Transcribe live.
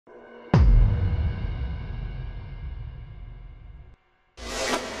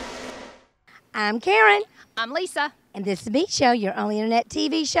I'm Karen. I'm Lisa. And this is The Beach Show, your only internet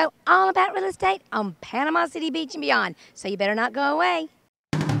TV show all about real estate on Panama City Beach and beyond. So you better not go away.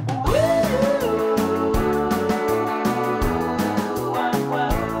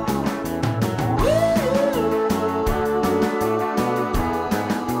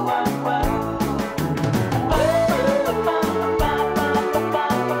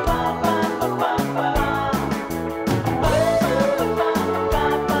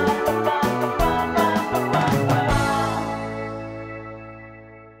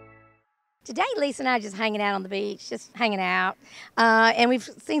 Today, Lisa and I are just hanging out on the beach, just hanging out. And we've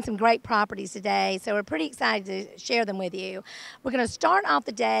seen some great properties today, so we're pretty excited to share them with you. We're going to start off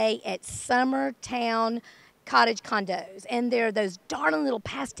the day at Towne Cottage condos. And they're those darling little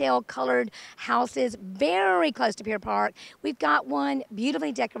pastel-colored houses very close to Pier Park. We've got one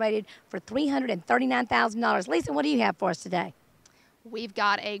beautifully decorated for $339,000. Lisa, what do you have for us today? We've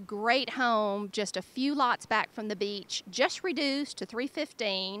got a great home just a few lots back from the beach, just reduced to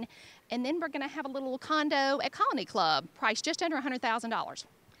 $315,000. And then we're going to have a little condo at Colony Club, priced just under $100,000.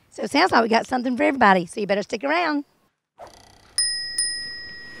 So it sounds like we got something for everybody, so you better stick around.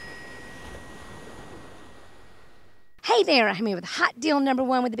 Hey there, I'm here with hot deal number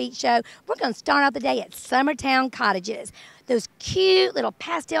one with The Beach Show. We're going to start out the day at Towne Cottages. Those cute little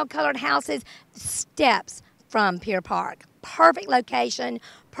pastel-colored houses, steps from Pier Park. Perfect location,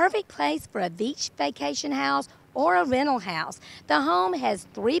 perfect place for a beach vacation house or a rental house. The home has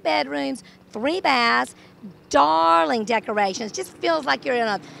 3 bedrooms, 3 baths, darling decorations. Just feels like you're in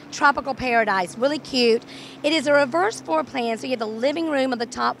a tropical paradise. Really cute. It is a reverse floor plan, so you have the living room on the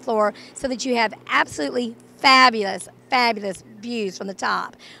top floor so that you have absolutely fabulous views from the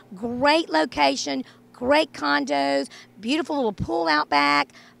top. Great location, great condos, beautiful little pool out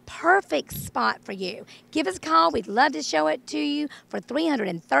back. Perfect spot for you. Give us a call. We'd love to show it to you for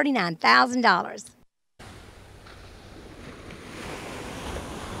 $339,000.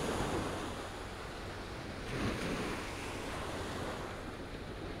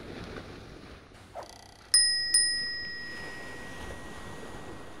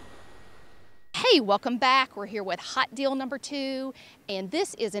 Hey, welcome back. We're here with hot deal number 2, and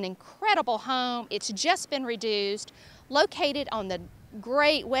this is an incredible home. It's just been reduced, located on the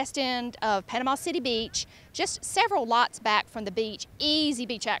great west end of Panama City Beach, just several lots back from the beach. Easy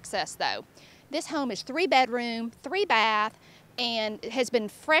beach access though. This home is 3 bedroom, 3 bath, and has been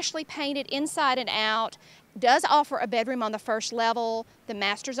freshly painted inside and out. Does offer a bedroom on the first level. The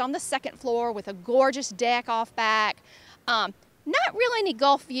master's on the second floor with a gorgeous deck off back. Not really any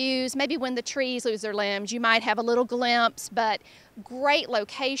Gulf views. Maybe when the trees lose their limbs, you might have a little glimpse, but great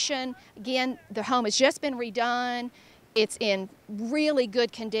location. Again, the home has just been redone. It's in really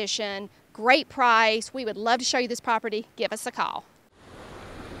good condition, great price. We would love to show you this property. Give us a call.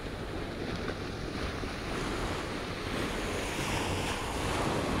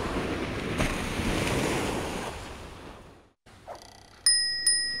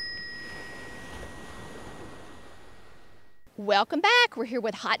 Welcome back. We're here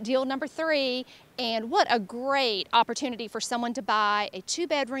with hot deal number 3, and what a great opportunity for someone to buy a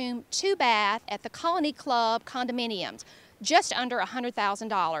 2-bedroom, 2-bath at the Colony Club condominiums, just under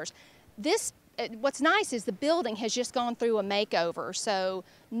 $100,000. This, what's nice is the building has just gone through a makeover, so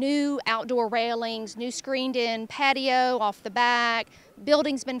new outdoor railings, new screened-in patio off the back,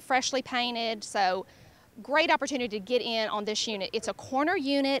 building's been freshly painted, so great opportunity to get in on this unit. It's a corner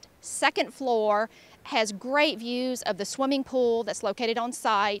unit, 2nd floor, has great views of the swimming pool that's located on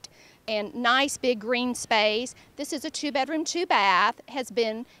site and nice big green space. This is a 2-bedroom, 2-bath, had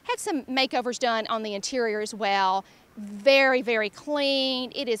some makeovers done on the interior as well. Very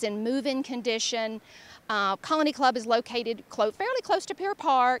clean. It is in move-in condition. Colony Club is located fairly close to Pier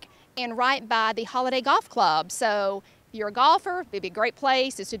Park and right by the Holiday Golf Club. So if you're a golfer, it'd be a great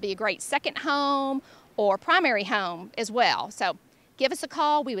place. This would be a great second home or primary home as well. So give us a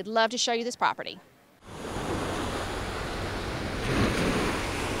call. We would love to show you this property.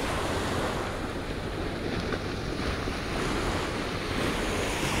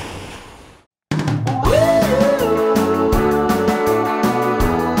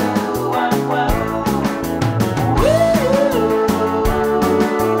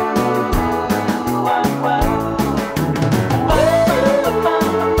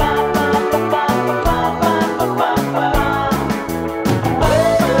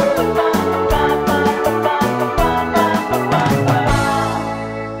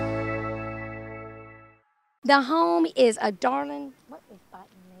 The home is a darling. What is biting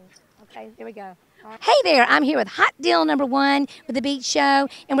me? Okay, there we go. Hey there, I'm here with hot deal number 1 with The Beach Show,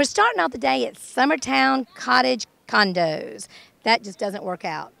 and we're starting off the day at Towne Cottage condos. That just doesn't work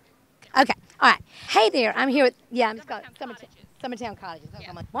out. Okay, all right. Hey there, I'm here with, I'm just calling it Summertown Cottages. That's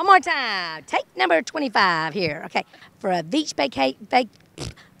how much. One more time. Take number 25 here. Okay, for a beach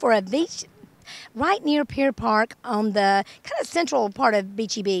right near Pier Park on the kind of central part of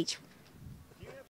Beachy Beach.